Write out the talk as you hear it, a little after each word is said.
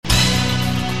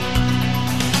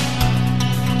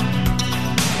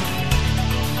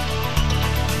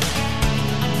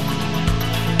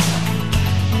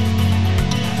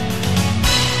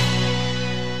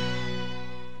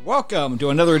Welcome to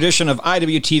another edition of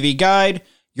IWTV Guide,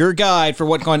 your guide for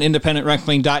what's on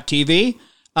independentwrestling.tv.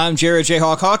 I'm Jared J.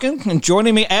 Hawk Hawkins, and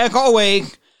joining me, as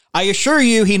always, I assure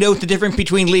you he knows the difference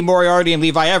between Lee Moriarty and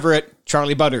Levi Everett,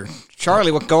 Charlie Butter.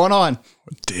 Charlie, what's going on?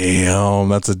 Damn,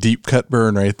 that's a deep cut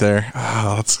burn right there.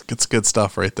 Oh, it's good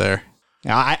stuff right there.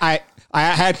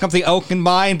 I had something else in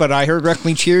mind, but I heard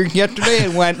wrestling cheers yesterday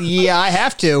and went, yeah, I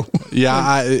have to.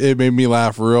 Yeah, it made me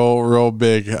laugh real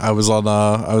big. I was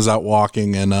out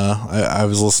walking and I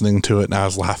was listening to it and I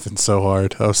was laughing so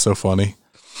hard. That was so funny.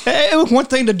 It was one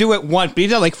thing to do it once, but he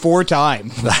did it like 4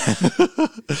 times.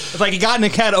 It's like he got in the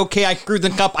cat, okay, I screwed the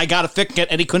cup, I got to fix it,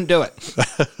 and he couldn't do it.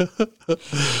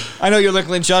 I know you're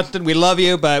looking, Justin, we love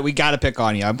you, but we got to pick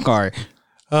on you. I'm sorry.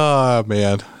 Oh,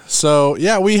 man. So,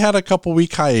 yeah, we had a couple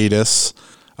week hiatus.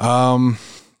 I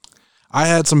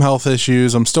had some health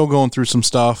issues. I'm still going through some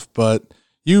stuff, but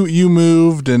you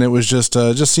moved, and it was just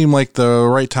seemed like the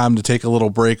right time to take a little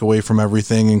break away from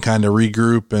everything and kind of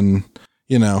regroup and,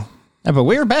 you know. Yeah, but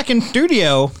we're back in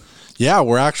studio. Yeah,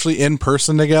 we're actually in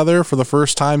person together for the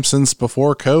first time since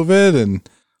before COVID, and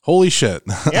holy shit.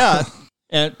 Yeah,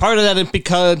 and part of that is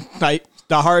because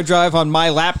the hard drive on my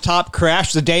laptop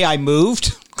crashed the day I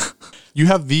moved. You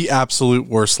have the absolute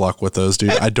worst luck with those,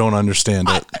 dude. I don't understand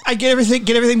it. I get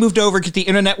everything moved over, get the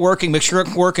internet working, make sure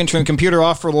it's working, turn the computer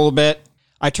off for a little bit.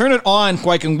 I turn it on so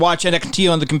I can watch NXT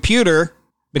on the computer,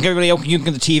 because everybody else can use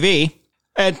the TV.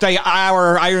 It's like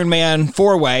our Iron Man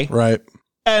 4-way. Right.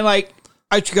 And like,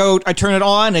 I turn it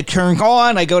on, it turns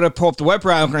on, I go to pull up the web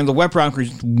browser, and the web browser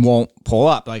won't pull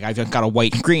up. Like, I've just got a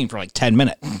white screen for like 10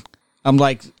 minutes. I'm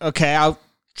like, okay, I'll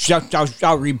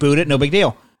reboot it, no big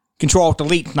deal.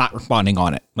 Control-Delete, not responding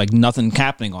on it. Like, nothing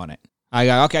happening on it. I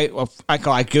go, okay, well,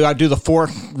 I do the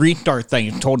 4th restart thing.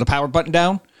 Hold the power button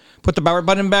down, put the power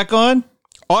button back on,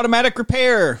 automatic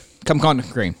repair comes on the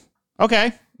screen.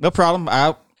 Okay, no problem.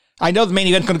 I know the main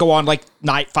event's going to go on like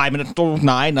 5 minutes till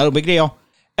 9, no big deal.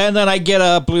 And then I get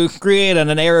a blue screen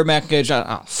and an error message.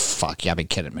 Oh, fuck, you be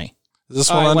kidding me. Is this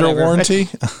one under warranty?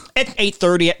 It's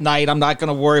 8:30 at night. I'm not going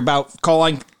to worry about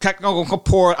calling technical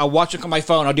support. I'll watch it on my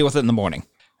phone. I'll deal with it in the morning.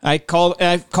 I call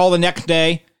the next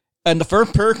day, and the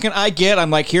first person I get, I'm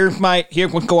like, here's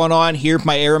what's going on. Here's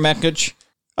my error message.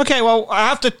 Okay, well, I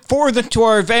have to forward it to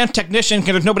our advanced technician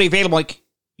because there's nobody available. Like,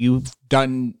 you've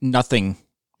done nothing.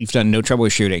 You've done no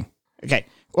troubleshooting. Okay,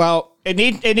 well, it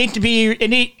needs to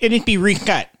be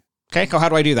recut. Okay, so how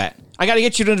do I do that? I got to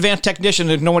get you to an advanced technician.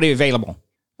 There's nobody available.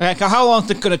 Okay, so how long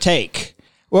is it going to take?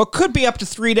 Well, it could be up to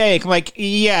 3 days. I'm like,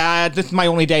 yeah, this is my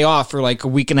only day off for like a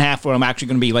week and a half when I'm actually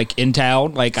going to be like in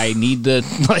town. Like, I need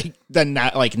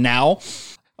now.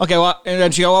 Okay, well, and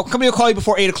then she go, well, somebody will call you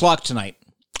before 8 o'clock tonight.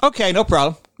 Okay, no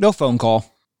problem. No phone call.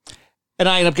 And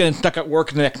I end up getting stuck at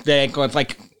work the next day. It's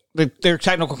like, their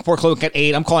technical support closing at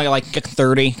 8. I'm calling it like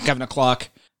 6:30, 7 o'clock.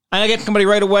 And I get somebody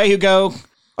right away who go,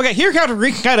 okay, here's how to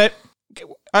reset it.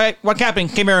 All right, what's happening?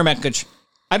 Came error message.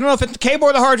 I don't know if it's the cable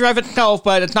or the hard drive itself,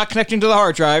 but it's not connecting to the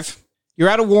hard drive. You're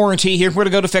out of warranty. Here's where to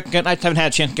go to fix it. I haven't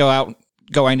had a chance to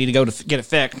go. I need to go to get it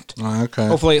fixed. Okay.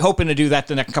 Hopefully, hoping to do that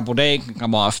the next couple of days and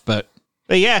come off. But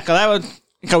yeah, because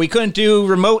we couldn't do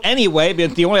remote anyway,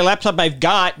 but the only laptop I've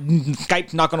got,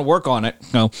 Skype's not going to work on it.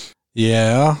 So.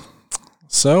 Yeah.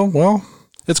 So, well,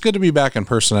 it's good to be back in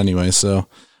person anyway, so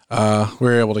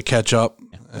we're able to catch up.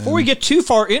 Before we get too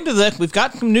far into this, we've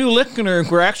got some new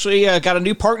listeners. We're actually got a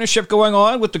new partnership going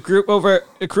on with the crew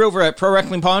over at Pro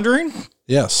Wrestling Pondering.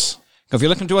 Yes. So if you're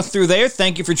listening to us through there,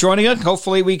 thank you for joining us.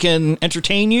 Hopefully we can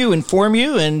entertain you, inform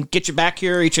you, and get you back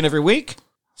here each and every week.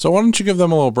 So why don't you give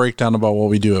them a little breakdown about what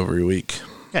we do every week?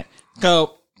 Okay.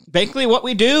 So basically what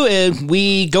we do is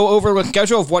we go over the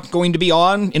schedule of what's going to be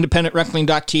on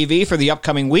independentwrestling.tv for the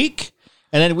upcoming week.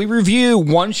 And then we review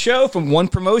one show from one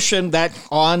promotion that's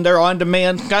on their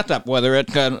on-demand setup, whether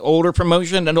it's an older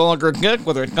promotion that no longer exists,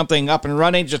 whether it's something up and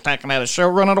running, just not had a show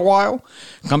running a while.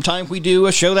 Sometimes we do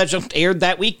a show that just aired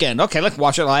that weekend. Okay, let's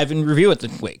watch it live and review it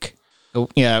this week. So,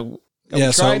 yeah,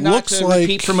 so it looks like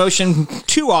repeat promotion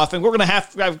too often. We're going to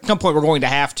have, at some point, we're going to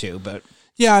have to, but...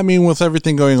 Yeah, I mean, with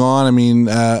everything going on, I mean,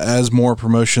 as more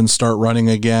promotions start running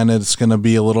again, it's going to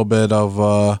be a little bit of...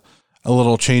 a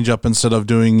little change up. Instead of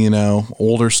doing,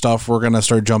 older stuff, we're going to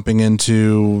start jumping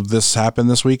into this happened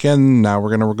this weekend. Now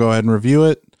we're going to go ahead and review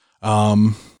it. But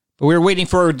we were waiting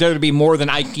for there to be more than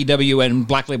IPW and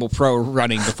Black Label Pro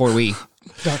running before we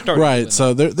start. Right.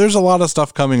 So there's a lot of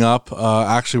stuff coming up.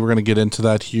 Actually, we're going to get into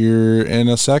that here in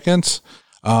a second.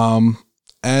 And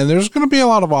there's going to be a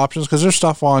lot of options because there's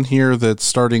stuff on here that's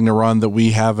starting to run that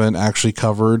we haven't actually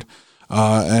covered.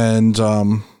 So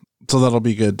that'll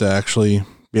be good to actually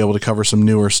be able to cover some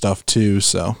newer stuff too.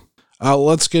 So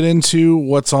let's get into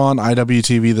what's on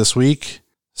IWTV this week.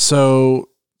 So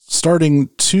starting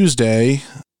Tuesday,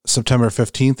 September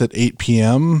 15th at 8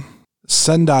 p.m.,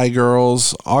 Sendai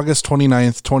Girls, August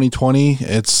 29th, 2020.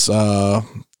 It's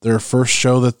their first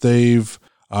show that they've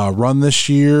run this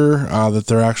year that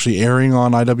they're actually airing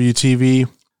on IWTV.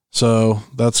 So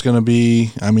that's going to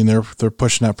be, I mean, they're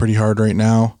pushing that pretty hard right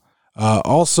now.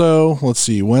 Also, let's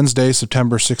see, Wednesday,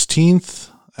 September 16th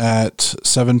at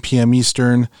 7 p.m.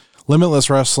 Eastern, Limitless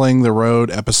Wrestling, The Road,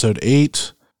 Episode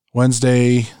 8.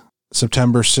 Wednesday,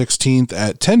 September 16th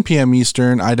at 10 p.m.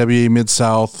 Eastern, IWA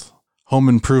Mid-South, Home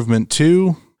Improvement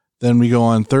 2. Then we go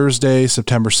on Thursday,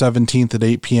 September 17th at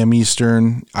 8 p.m.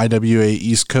 Eastern, IWA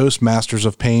East Coast, Masters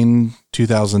of Pain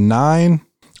 2009.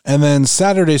 And then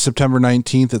Saturday, September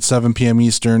 19th at 7 p.m.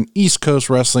 Eastern, East Coast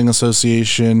Wrestling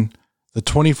Association, the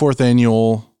 24th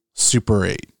Annual Super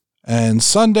 8. And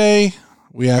Sunday,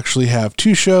 we actually have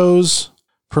 2 shows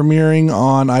premiering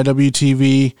on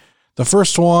IWTV. The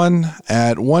first one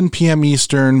at 1 p.m.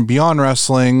 Eastern, Beyond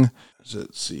Wrestling.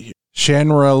 Let's see here.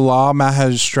 Shangri-La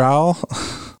Magistral.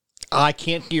 I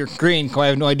can't see your screen, so I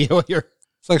have no idea what you're...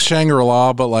 It's like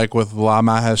Shangri-La, but like with La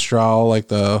Magistral, like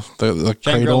the Shangri-La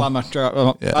cradle.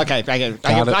 Magistral. Yeah. Okay, I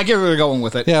get where you're going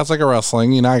with it. Yeah, it's like a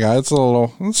wrestling. You know, I got it.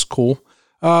 It's cool.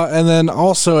 And then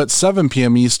also at 7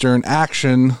 p.m. Eastern,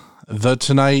 Action, The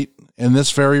Tonight, in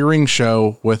This Very Ring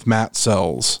Show with Matt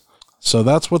Sells. So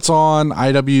that's what's on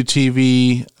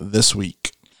IWTV this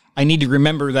week. I need to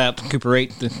remember that Cooper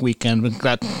 8 this weekend.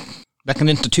 That's an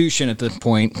institution at this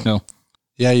point. So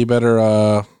Yeah, you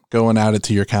better go and add it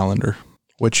to your calendar,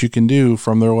 which you can do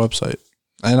from their website.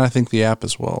 And I think the app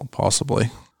as well,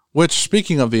 possibly. Which,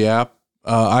 speaking of the app,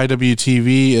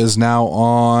 IWTV is now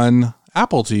on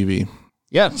Apple TV.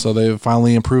 yeah, So they've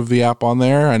finally improved the app on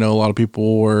there. I know a lot of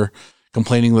people were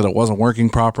complaining that it wasn't working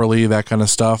properly, that kind of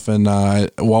stuff. And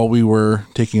while we were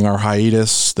taking our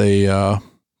hiatus, they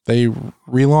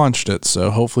relaunched it. So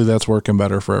hopefully that's working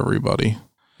better for everybody.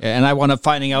 and I wound up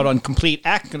finding out on complete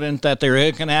accident that there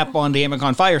is an app on the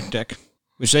Amazon Fire Stick,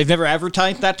 which they've never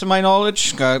advertised that to my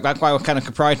knowledge. That's why I was kind of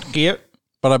surprised to get it.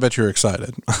 But I bet you're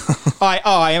excited.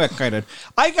 I am excited.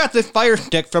 I got this Fire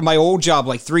Stick from my old job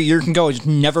like 3 years ago. I just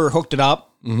never hooked it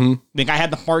up. Mm-hmm. I think I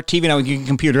had the smart TV and I was using a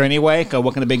computer anyway, so it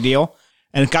wasn't a big deal.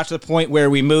 And it got to the point where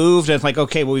we moved, and it's like,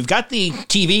 okay, well, we've got the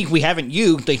TV we haven't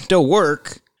used. They still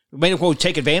work. We may as well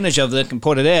take advantage of it and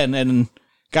put it in, and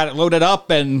got it loaded up,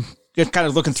 and just kind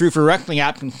of looking through for wrestling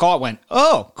apps, and call it went,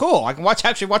 oh, cool. I can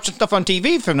actually watch the stuff on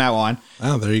TV from now on.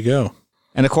 Oh, there you go.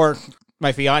 And of course,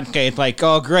 my fiance is like,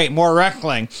 oh, great, more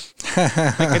wrestling. Like,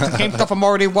 it's the same stuff I'm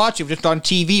already watching, just on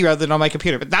TV rather than on my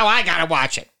computer. But now I gotta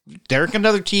watch it. There's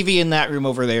another TV in that room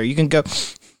over there. You can go.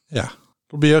 Yeah,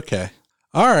 it'll be okay.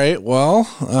 All right, well,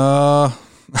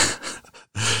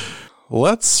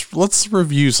 let's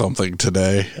review something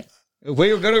today.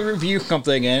 We were going to review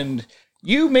something, and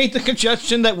you made the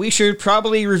suggestion that we should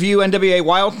probably review NWA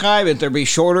Wildcard, but there'd be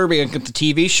shorter because it's a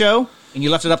TV show, and you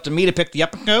left it up to me to pick the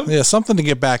episode. Yeah, something to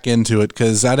get back into it,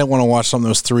 because I didn't want to watch something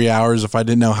that was 3 hours if I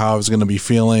didn't know how I was going to be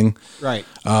feeling Right.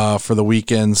 For the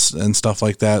weekends and stuff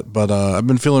like that. But I've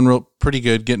been feeling pretty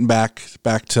good, getting back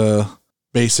to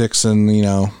basics and, you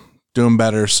know, doing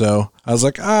better. So I was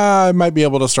like, I might be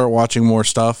able to start watching more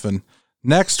stuff. And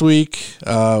next week,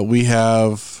 we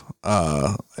have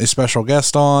a special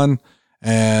guest on,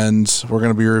 and we're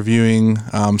going to be reviewing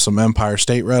some Empire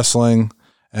State Wrestling.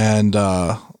 And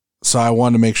so I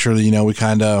wanted to make sure that, you know, we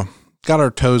kind of got our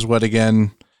toes wet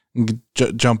again and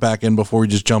jump back in before we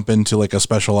just jump into like a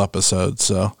special episode.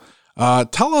 So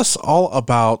tell us all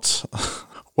about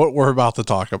what we're about to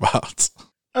talk about.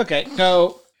 Okay,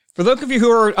 so for those of you who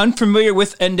are unfamiliar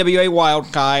with NWA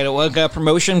Wildcard, it was a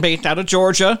promotion based out of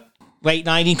Georgia, late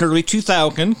 90s, early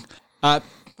 2000.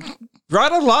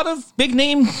 Brought a lot of big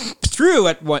names through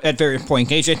at various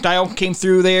points. AJ Styles came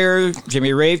through there.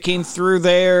 Jimmy Rave came through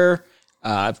there.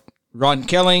 Ron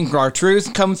Killing,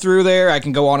 R-Truth come through there. I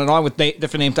can go on and on with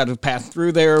different names that have passed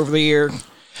through there over the years.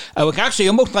 It was actually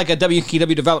almost like a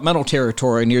WCW developmental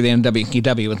territory near the end of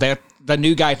WCW. With the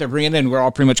new guys they're bringing in were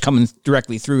all pretty much coming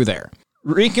directly through there.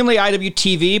 Recently,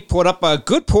 IWTV put up a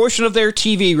good portion of their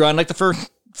TV run, like the first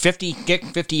 50,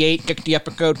 58, 60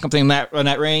 episodes, something in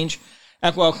that range.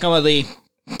 As well as some of the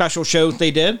special shows they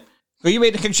did. So you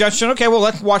made the suggestion, okay, well,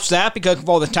 let's watch that because of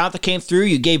all the talent that came through.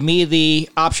 You gave me the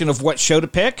option of what show to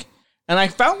pick. And I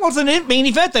found one was the main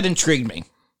event that intrigued me.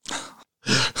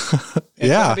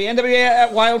 Yeah. The NWA at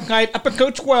Wildcard,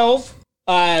 episode 12.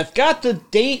 I've got the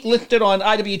date listed on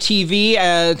IWTV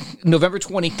as November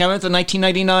 27th of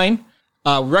 1999.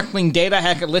 Wrestling Data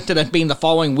has it listed as being the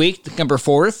following week, December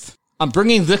 4th. I'm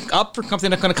bringing this up for something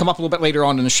that's going to come up a little bit later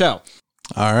on in the show.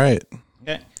 All right.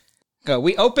 Okay. So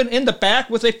we open in the back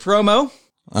with a promo.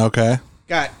 Okay.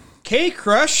 Got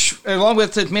K-Crush along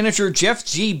with his manager Jeff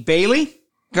G. Bailey.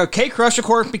 K-Crush, of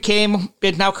course,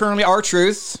 is now currently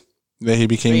R-Truth. Yeah, he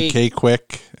became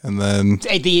K-Quick, and then...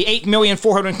 The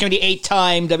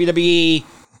 8,478-time WWE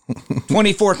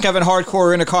 24/7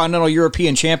 Hardcore Intercontinental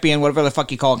European Champion, whatever the fuck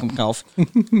he called himself.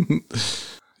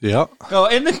 Yep. Oh,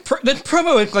 and the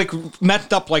promo is like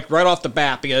messed up like right off the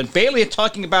bat because Bailey is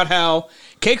talking about how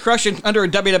K-Crush is under a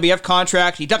WWF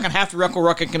contract. He doesn't have to wrestle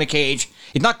Ruckus in the cage.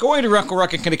 He's not going to wrestle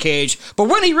Ruckus in the cage. But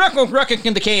when he wrestles Ruckus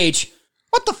in the cage,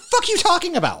 what the fuck are you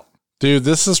talking about? Dude,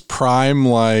 this is prime,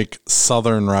 like,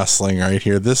 Southern wrestling right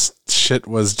here. This shit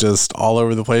was just all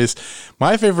over the place.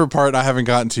 My favorite part I haven't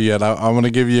gotten to yet. I'm going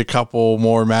to give you a couple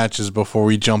more matches before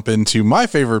we jump into my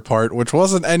favorite part, which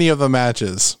wasn't any of the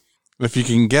matches. If you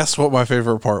can guess what my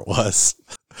favorite part was.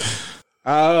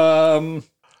 I'm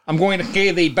going to say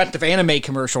the Best of Anime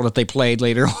commercial that they played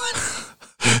later on.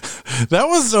 That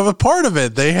was a part of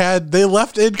it. They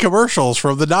left in commercials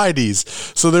from the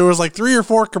 90s. So there was like 3 or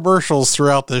 4 commercials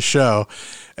throughout this show.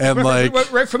 And right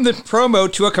from the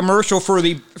promo to a commercial for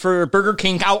Burger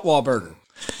King Outlaw Burger.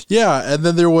 Yeah, and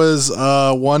then there was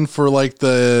one for like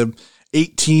the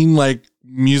 18 like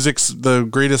the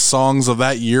greatest songs of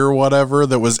that year or whatever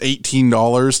that was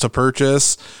 $18 to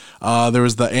purchase. There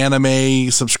was the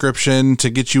anime subscription to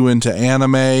get you into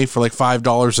anime for like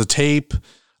 $5 a tape.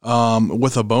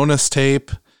 With a bonus tape,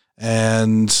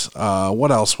 and what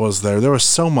else was there? There was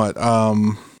so much.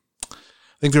 I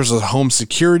think there was a home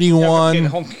security one.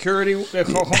 Home security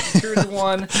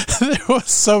one. There was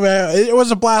so bad. It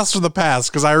was a blast from the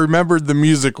past because I remembered the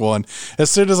music one. As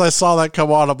soon as I saw that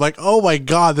come on, I'm like, oh my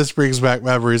god, this brings back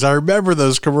memories. I remember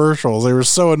those commercials. They were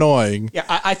so annoying. Yeah,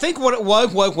 I think what it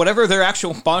was whatever their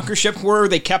actual sponsorships were,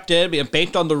 they kept it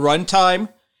based on the runtime.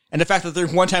 And the fact that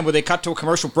there's one time where they cut to a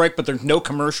commercial break, but there's no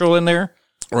commercial in there.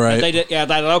 Right. And they did,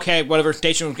 okay, whatever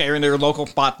station was airing their local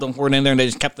spot, them weren't in there, and they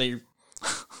just kept their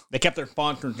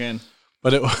sponsors in.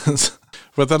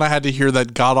 But then I had to hear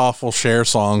that god-awful Cher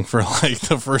song for like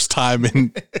the first time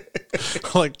in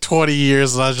like 20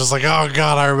 years. And I was just like, oh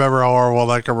god, I remember how horrible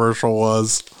that commercial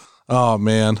was. Oh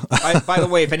man. By the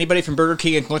way, if anybody from Burger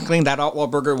King is listening, that Outlaw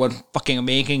Burger was fucking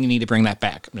amazing. You need to bring that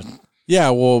back.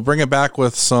 Yeah, we'll bring it back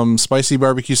with some spicy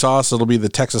barbecue sauce. It'll be the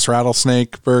Texas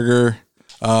Rattlesnake burger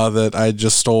that I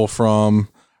just stole from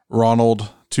Ronald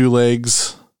Two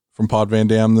Legs from Pod Van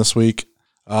Dam this week.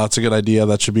 It's a good idea.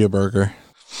 That should be a burger.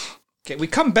 Okay, we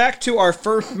come back to our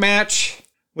first match,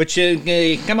 which is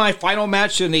a semi-final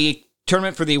match in the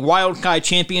tournament for the Wild Guy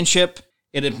Championship.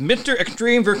 It is Mr.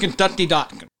 Extreme versus Dusty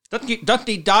Dotkin.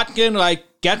 Dusty Dotkin, I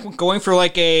guess, going for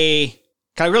like a...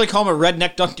 Can I really call him a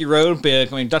redneck Dusty Road?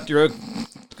 But, I mean, Dusty Road,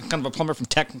 kind of a plumber from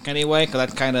Texas anyway, because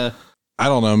that's kind of... I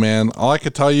don't know, man. All I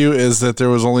could tell you is that there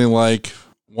was only, like,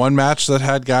 one match that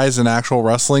had guys in actual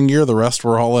wrestling gear. The rest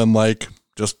were all in, like,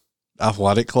 just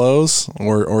athletic clothes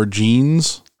or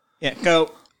jeans. Yeah,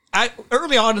 so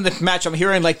early on in this match, I'm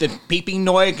hearing, like, the beeping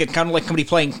noise. It's kind of like somebody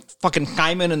playing fucking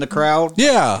Simon in the crowd.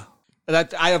 Yeah.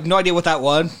 I have no idea what that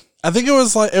was. I think it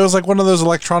was like one of those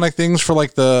electronic things for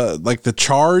like the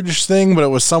charge thing, but it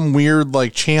was some weird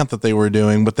like chant that they were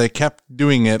doing, but they kept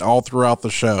doing it all throughout the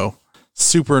show.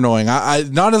 Super annoying. I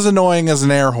not as annoying as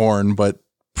an air horn, but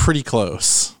pretty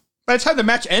close. By the time the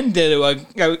match ended, it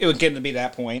would get to be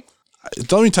that point.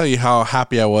 Let me tell you how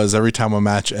happy I was every time a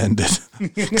match ended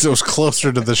because it was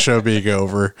closer to the show being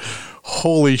over.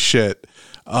 Holy shit.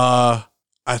 I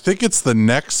think it's the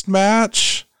next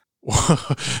match.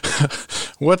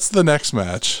 What's the next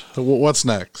match? What's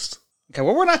next? Okay,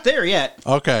 well, we're not there yet.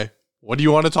 Okay. What do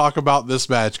you want to talk about this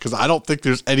match? Because I don't think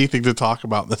there's anything to talk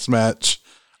about this match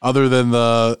other than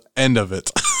the end of it.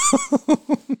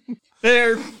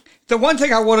 The one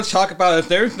thing I want to talk about is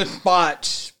there's the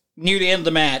spot near the end of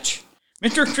the match.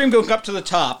 Mr. Extreme goes up to the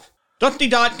top. Dusty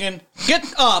Dotkin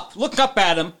gets up, looks up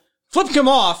at him, flips him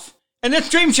off, and then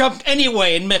Extreme jumped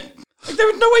anyway and missed. Like, there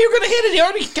was no way you were going to hit it. He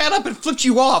already got up and flipped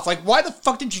you off. Like, why the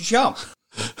fuck did you jump?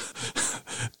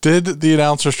 Did the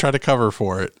announcers try to cover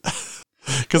for it?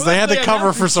 Because they had to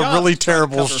cover for some really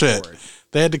terrible shit.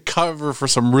 They had to cover for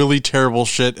some really terrible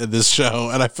shit in this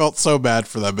show, and I felt so bad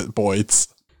for them at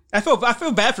points. I feel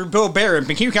bad for Bill Barron,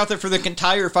 but he was out there for the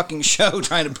entire fucking show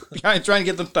trying to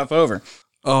get the stuff over.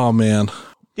 Oh, man.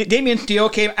 Damian Steele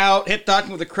came out, hit Dotkin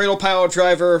with a cradle pile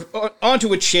driver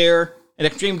onto a chair. And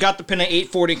Extreme got the pin at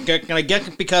 840. And I guess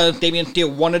it's because Damian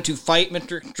Steele wanted to fight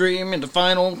Mr. Extreme in the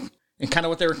final and kind of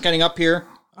what they were getting up here.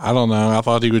 I don't know. I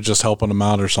thought he was just helping him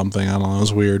out or something. I don't know. It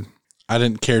was weird. I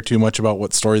didn't care too much about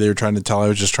what story they were trying to tell. I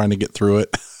was just trying to get through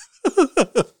it.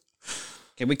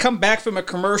 Okay, we come back from a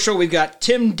commercial. We've got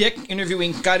Tim Dick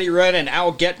interviewing Scotty Red and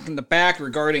Al Get in the back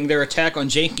regarding their attack on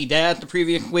Janky Dad the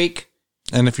previous week.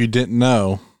 And if you didn't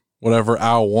know, whatever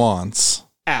Al wants.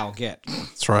 Al Get.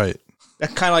 That's right.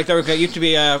 That's kind of like there used to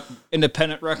be a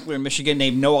independent wrestler in Michigan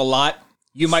named Know a Lot.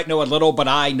 You might know a little, but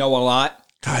I know a lot.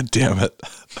 God damn it.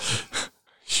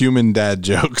 Human dad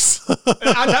jokes.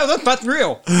 That's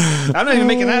real. I'm not even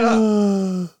making that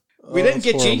up. We didn't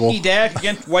get Janky Dad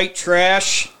against White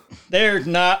Trash. There's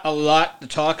not a lot to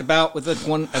talk about with this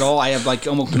one at all. I have like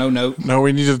almost no note. No,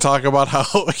 we need to talk about how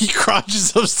he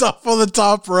crotches himself on the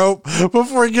top rope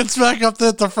before he gets back up to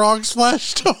hit the frog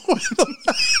splash to win the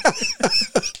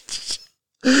match.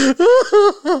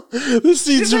 This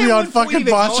needs to be on fucking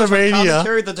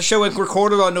Botchamania. That the show was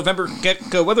recorded on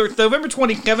whether it's November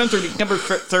 27th or December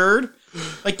 3rd.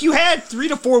 Like, you had 3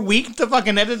 to 4 weeks to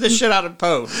fucking edit this shit out of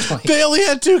post. They only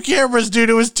had 2 cameras,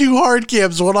 dude. It was 2 hard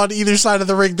cams, one on either side of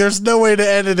the ring. There's no way to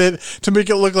edit it to make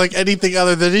it look like anything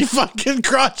other than he fucking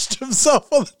crotched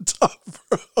himself on the top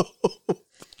rope.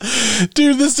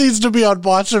 Dude, this needs to be on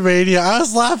Botchamania. I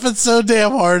was laughing so damn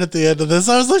hard at the end of this.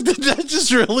 I was like, did that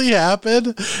just really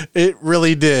happen? It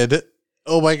really did.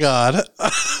 Oh my god.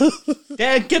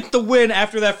 Dad gets the win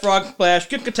after that frog splash.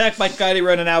 Gets attacked by Scotty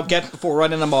Red and Al Get before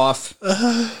running them off.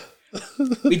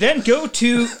 We then go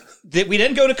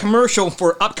to commercial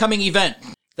for upcoming event.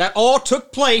 That all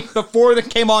took place before it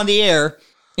came on the air,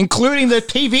 including the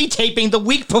TV taping the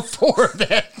week before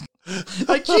that.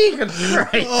 Like, Jesus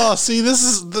Christ. Oh, see, this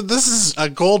is a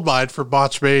gold mine for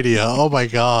Botchamania. Oh my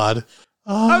god.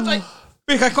 I was like,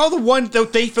 I called the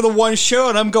date for the one show,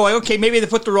 and I'm going, okay, maybe they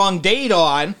put the wrong date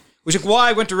on, which is why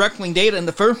I went to Wrestling Data in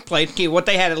the first place. Okay, what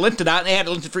they had it listed out, and they had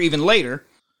it listed for even later.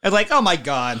 I was like, oh my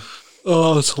god.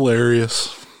 Oh, that's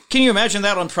hilarious. Can you imagine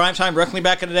that on primetime wrestling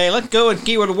back in the day? Let's go and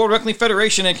see where the World Wrestling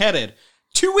Federation had headed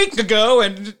 2 weeks ago,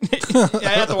 and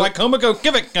I had the Wycomico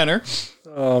Civic Center.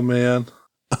 Oh, man.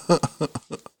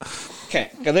 Okay,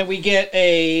 and then we get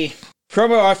a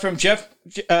promo from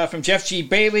Jeff G.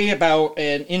 Bailey about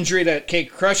an injury that Kate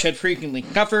Crush had frequently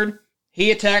suffered. He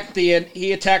attacked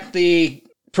the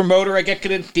promoter, I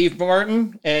guess, Steve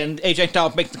Martin, and AJ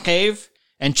Styles makes the cave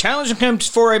and challenging him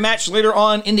for a match later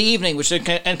on in the evening, which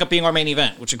ended up being our main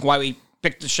event, which is why we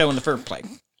picked the show in the first place.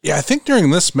 Yeah, I think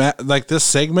during this this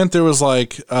segment, there was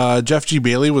Jeff G.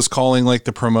 Bailey was calling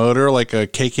the promoter like a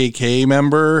KKK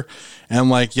member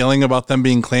and yelling about them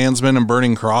being Klansmen and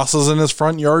burning crosses in his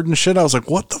front yard and shit. I was like,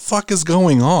 what the fuck is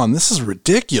going on? This is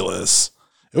ridiculous.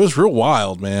 It was real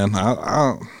wild, man.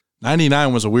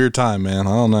 99 was a weird time, man.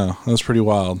 I don't know. It was pretty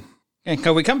wild. And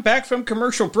so we come back from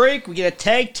commercial break. We get a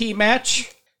tag team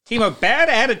match. Team of Bad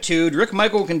Attitude, Rick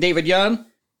Michaels and David Young,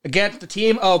 against the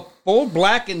team of Bold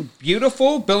Black and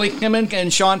Beautiful, Billy Kimmon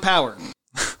and Sean Power.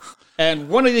 And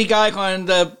one of the guys on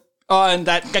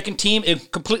that second team is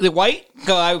completely white.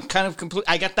 So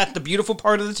I guess that's the beautiful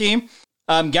part of the team.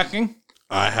 I'm guessing.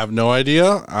 I have no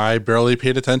idea. I barely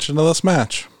paid attention to this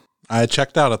match. I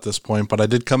checked out at this point, but I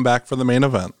did come back for the main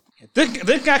event.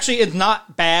 This actually is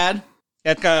not bad.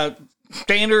 It's a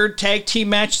standard tag team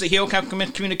match. The heel have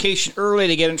communication early.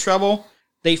 They get in trouble.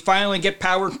 They finally get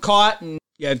Power caught and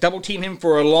double team him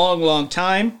for a long, long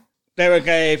time. There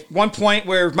was one point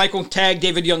where Michael tagged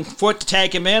David Young's foot to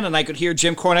tag him in, and I could hear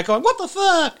Jim Cornette going, "What the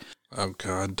fuck?" Oh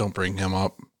God, don't bring him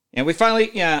up. And we finally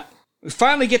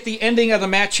get the ending of the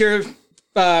match here.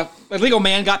 A legal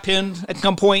man got pinned at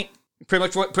some point. Pretty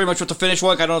much what the finish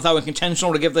was. I don't know if that was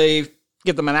intentional to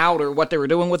give them an out or what they were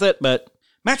doing with it, but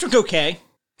match was okay.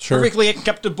 Sure. Perfectly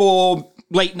acceptable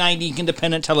late 90s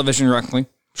independent television wrestling.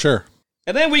 Sure.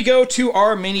 And then we go to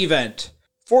our main event.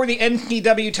 For the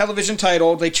NCW television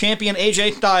title, the champion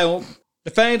AJ Styles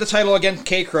defending the title against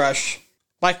K-Crush.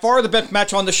 By far the best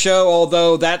match on the show,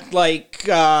 although that, I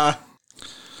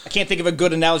can't think of a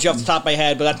good analogy off the top of my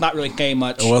head, but that's not really saying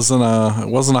much. It wasn't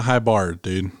a high bar,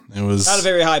 dude. It was not a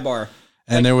very high bar.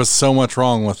 And there was so much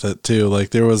wrong with it, too.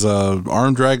 There was a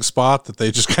arm drag spot that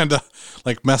they just kind of,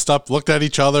 messed up, looked at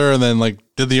each other, and then,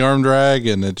 did the arm drag,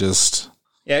 and it just...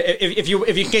 Yeah, if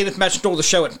you say this match stole the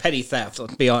show at petty theft,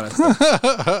 let's be honest.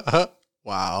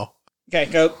 Wow. Okay,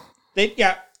 so they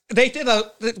did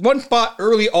one spot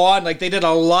early on, they did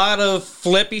a lot of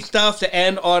flippy stuff to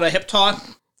end on a hip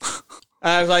toss.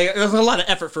 I was like, it was a lot of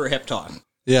effort for a hip toss.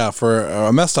 Yeah, for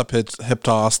a messed up hip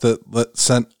toss that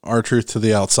sent R-Truth to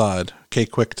the outside.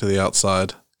 K-Quick to the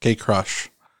outside. K-Crush.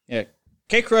 Yeah.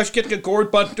 K-Crush gets a gourd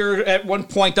buster at one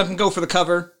point, doesn't go for the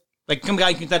cover. Some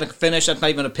guy gets that a finish, that's not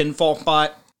even a pinfall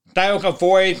spot. Styles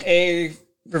avoids a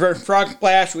reverse frog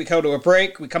splash. We go to a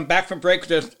break. We come back from break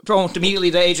to almost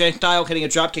immediately to AJ Styles hitting a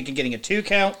dropkick and getting a 2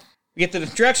 count. We get the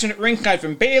distraction at ringside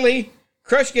from Bailey.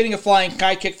 Crush getting a flying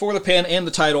high kick for the pin and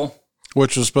the title.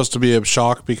 Which was supposed to be a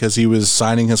shock because he was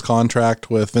signing his contract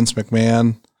with Vince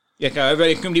McMahon. Yeah,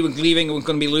 everybody was going to be leaving and was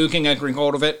going to be losing. I getting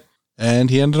hold of it. And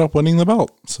he ended up winning the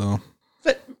belt. So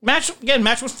But match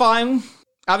was fine.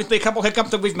 Obviously, a couple hiccups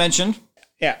that we've mentioned.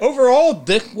 Yeah, overall,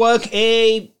 this was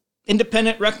a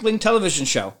independent wrestling television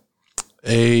show.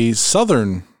 A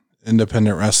Southern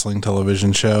independent wrestling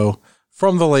television show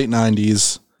from the late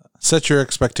 90s. Set your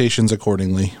expectations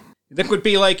accordingly. That could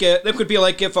be like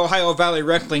if Ohio Valley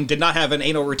Wrestling did not have an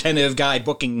anal retentive guy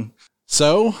booking.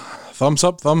 So, thumbs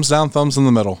up, thumbs down, thumbs in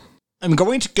the middle. I'm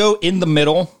going to go in the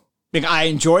middle. I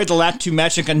enjoyed the last two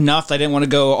matches enough that I didn't want to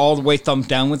go all the way thumbs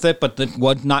down with it, but it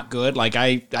was not good. Like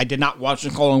I did not watch the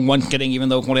call in one sitting, even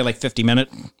though it was only like 50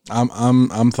 minutes.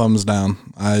 I'm thumbs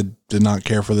down. I did not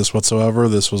care for this whatsoever.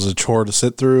 This was a chore to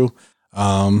sit through.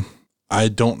 I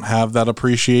don't have that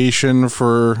appreciation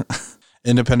for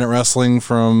independent wrestling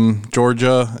from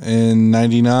Georgia in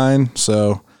 '99,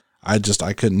 so I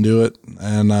couldn't do it,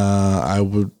 and I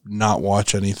would not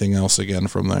watch anything else again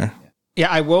from there. Yeah,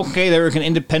 I will say there was an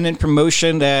independent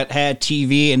promotion that had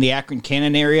TV in the Akron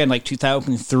Cannon area in like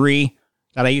 2003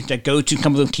 that I used to go to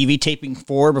some of the TV taping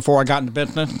for before I got into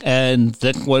business, and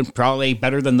that was probably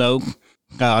better than those.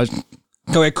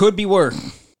 So it could be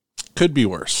worse. Could be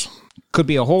worse. Could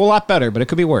be a whole lot better, but it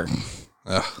could be worse.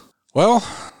 Well,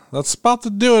 that's about to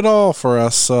do it all for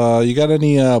us. You got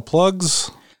any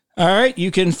plugs? All right,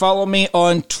 you can follow me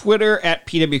on Twitter at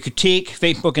PW Critique,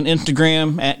 Facebook and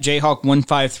Instagram at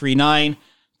Jayhawk1539,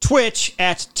 Twitch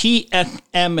at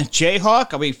TFMJayhawk.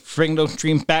 I'll be bringing those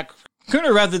streams back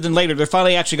sooner rather than later. They're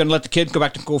finally actually going to let the kids go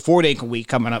back to school 4 days a week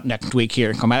coming up next week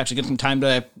here. I'm actually get some time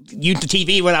to use the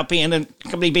TV without being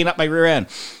up my rear end.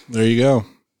 There you go.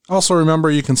 Also,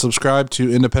 remember you can subscribe to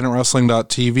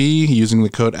independentwrestling.tv using the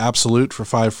code ABSOLUTE for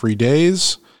 5 free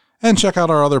days. And check out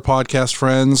our other podcast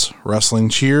friends, Wrestling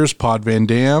Cheers, Pod Van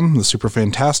Dam, the Super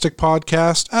Fantastic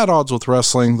Podcast, At Odds with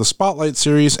Wrestling, the Spotlight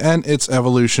Series, and It's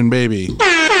Evolution Baby.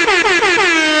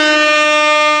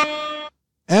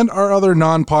 And our other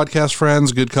non-podcast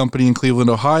friends, Good Company in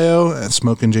Cleveland, Ohio, and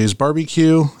Smokin' Jay's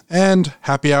Barbecue, and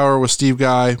Happy Hour with Steve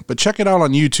Guy. But check it out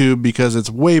on YouTube because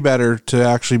it's way better to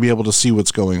actually be able to see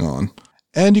what's going on.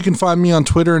 And you can find me on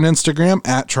Twitter and Instagram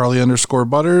at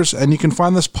Charlie_Butters. And you can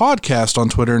find this podcast on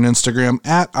Twitter and Instagram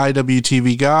at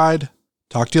IWTV Guide.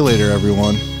 Talk to you later,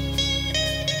 everyone.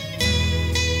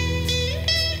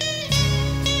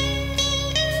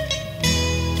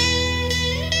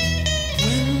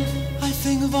 When I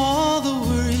think of all the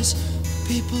worries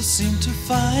people seem to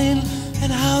find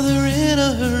and how they're in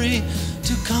a hurry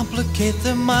to complicate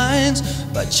their minds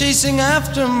by chasing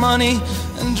after money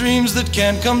and dreams that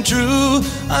can't come true.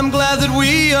 I'm glad that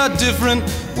we are different,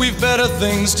 we've better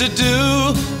things to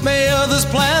do. May others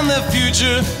plan their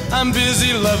future, I'm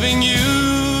busy loving you.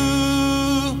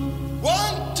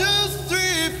 1, 2,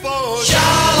 3, 4.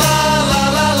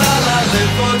 Sha-la-la-la-la-la,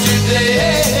 live for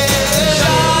today.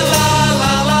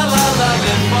 Sha-la-la-la-la-la,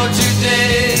 live for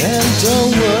today. And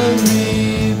don't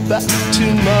worry about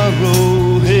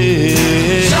tomorrow. Hey.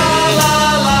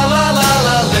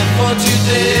 Sha-la-la-la-la-la, live for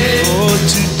today. For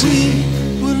today.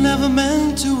 We're never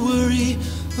meant to worry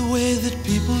the way that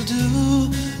people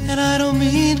do. And I don't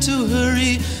mean to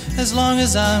hurry as long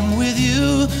as I'm with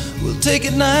you. We'll take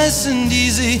it nice and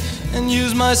easy and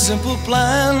use my simple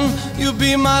plan. You'll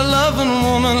be my loving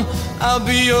woman, I'll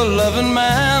be your loving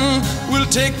man. We'll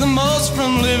take the most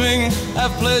from living,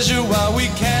 have pleasure while we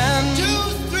can. 2,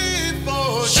 3,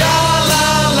 4.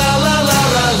 Sha-la-la-la-la-la,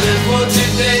 live for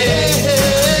today.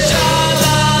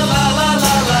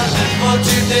 Sha-la-la-la-la-la, live for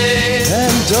today.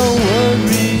 And don't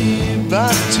worry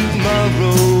about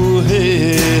tomorrow.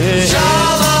 Hey.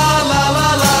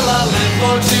 Sha-la-la-la-la-la, live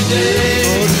for today.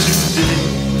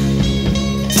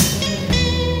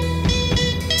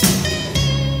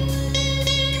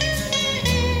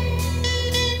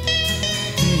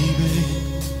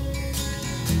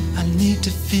 To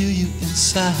feel you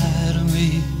inside of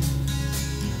me,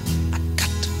 I got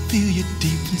to feel you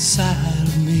deep inside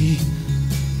of me.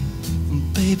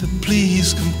 Baby,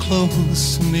 please come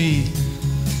close to me.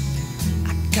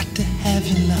 I got to have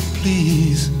you now,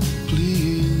 please.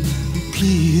 Please,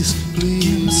 please, please.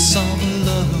 Give me some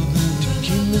love. To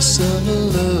give me some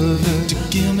love. To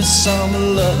give me some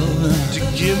love. To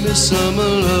give me some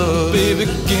love. Baby,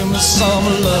 give me some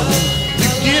love. To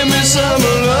give me some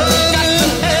love.